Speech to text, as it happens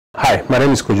Hi, my name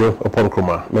is Kojo Oppong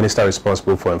Nkrumah, Minister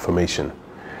responsible for information.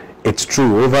 It's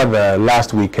true, over the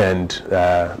last weekend,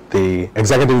 the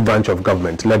executive branch of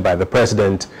government, led by the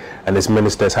President and his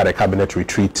ministers, had a cabinet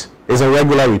retreat. It's a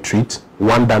regular retreat,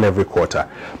 one done every quarter.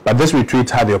 But this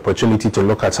retreat had the opportunity to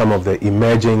look at some of the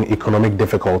emerging economic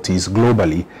difficulties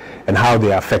globally and how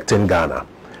they are affecting Ghana.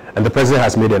 And the President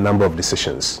has made a number of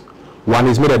decisions. One,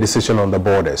 he's made a decision on the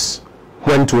borders,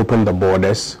 when to open the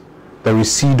borders, the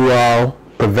residual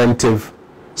preventive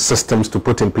systems to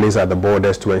put in place at the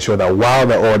borders to ensure that while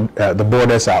the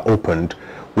borders are opened,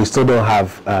 we still don't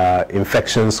have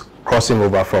infections crossing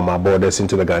over from our borders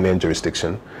into the Ghanaian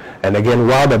jurisdiction. And again,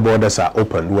 while the borders are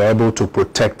open, we're able to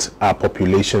protect our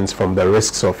populations from the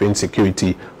risks of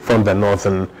insecurity from the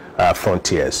northern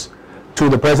frontiers. Two,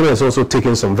 the President has also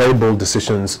taken some very bold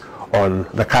decisions on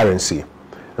the currency.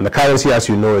 And the currency, as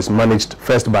you know, is managed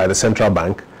first by the central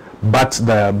bank, but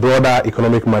the broader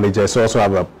economic managers also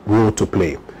have a role to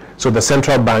play. So the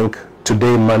central bank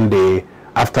today, Monday,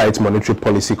 after its monetary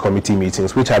policy committee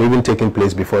meetings, which are even taking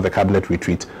place before the cabinet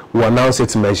retreat, will announce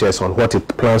its measures on what it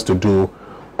plans to do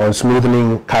on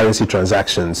smoothing currency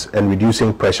transactions and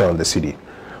reducing pressure on the cedi.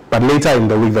 But later in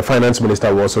the week, the finance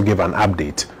minister will also give an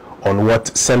update on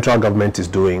what central government is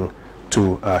doing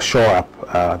to shore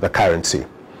up the currency.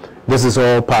 This is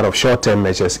all part of short-term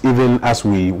measures, even as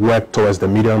we work towards the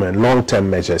medium and long-term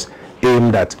measures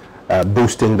aimed at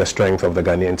boosting the strength of the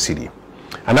Ghanaian cedi.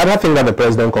 Another thing that the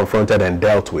President confronted and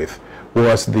dealt with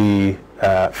was the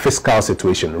fiscal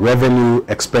situation, revenue,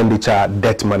 expenditure,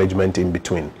 debt management in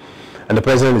between. And the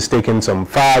President is taking some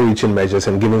far-reaching measures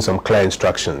and giving some clear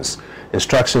instructions.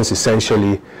 Instructions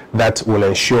essentially that will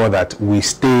ensure that we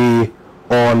stay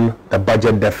on the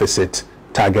budget deficit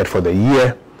target for the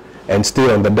year and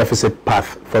stay on the deficit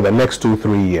path for the next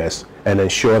 2-3 years and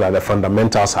ensure that the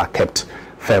fundamentals are kept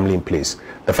firmly in place.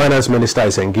 The finance minister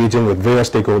is engaging with various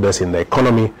stakeholders in the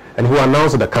economy and who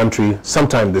announced to the country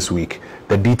sometime this week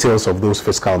the details of those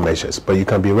fiscal measures. But you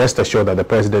can be rest assured that the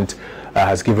President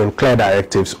has given clear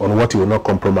directives on what he will not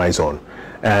compromise on.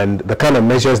 And the kind of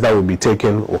measures that will be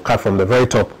taken will cut from the very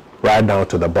top right down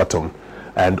to the bottom.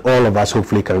 And all of us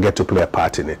hopefully can get to play a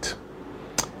part in it.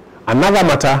 Another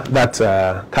matter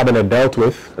that Cabinet dealt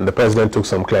with and the President took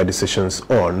some clear decisions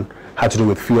on had to do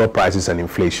with fuel prices and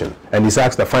inflation. And he's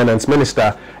asked the Finance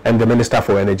Minister and the Minister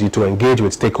for Energy to engage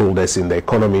with stakeholders in the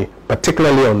economy,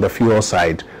 particularly on the fuel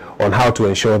side, on how to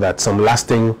ensure that some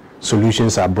lasting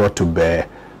solutions are brought to bear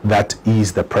that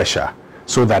ease the pressure,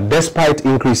 so that despite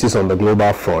increases on the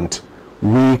global front,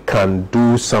 we can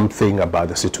do something about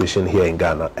the situation here in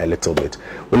Ghana a little bit.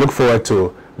 We look forward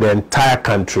to the entire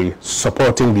country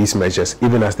supporting these measures,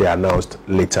 even as they are announced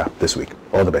later this week.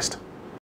 All the best.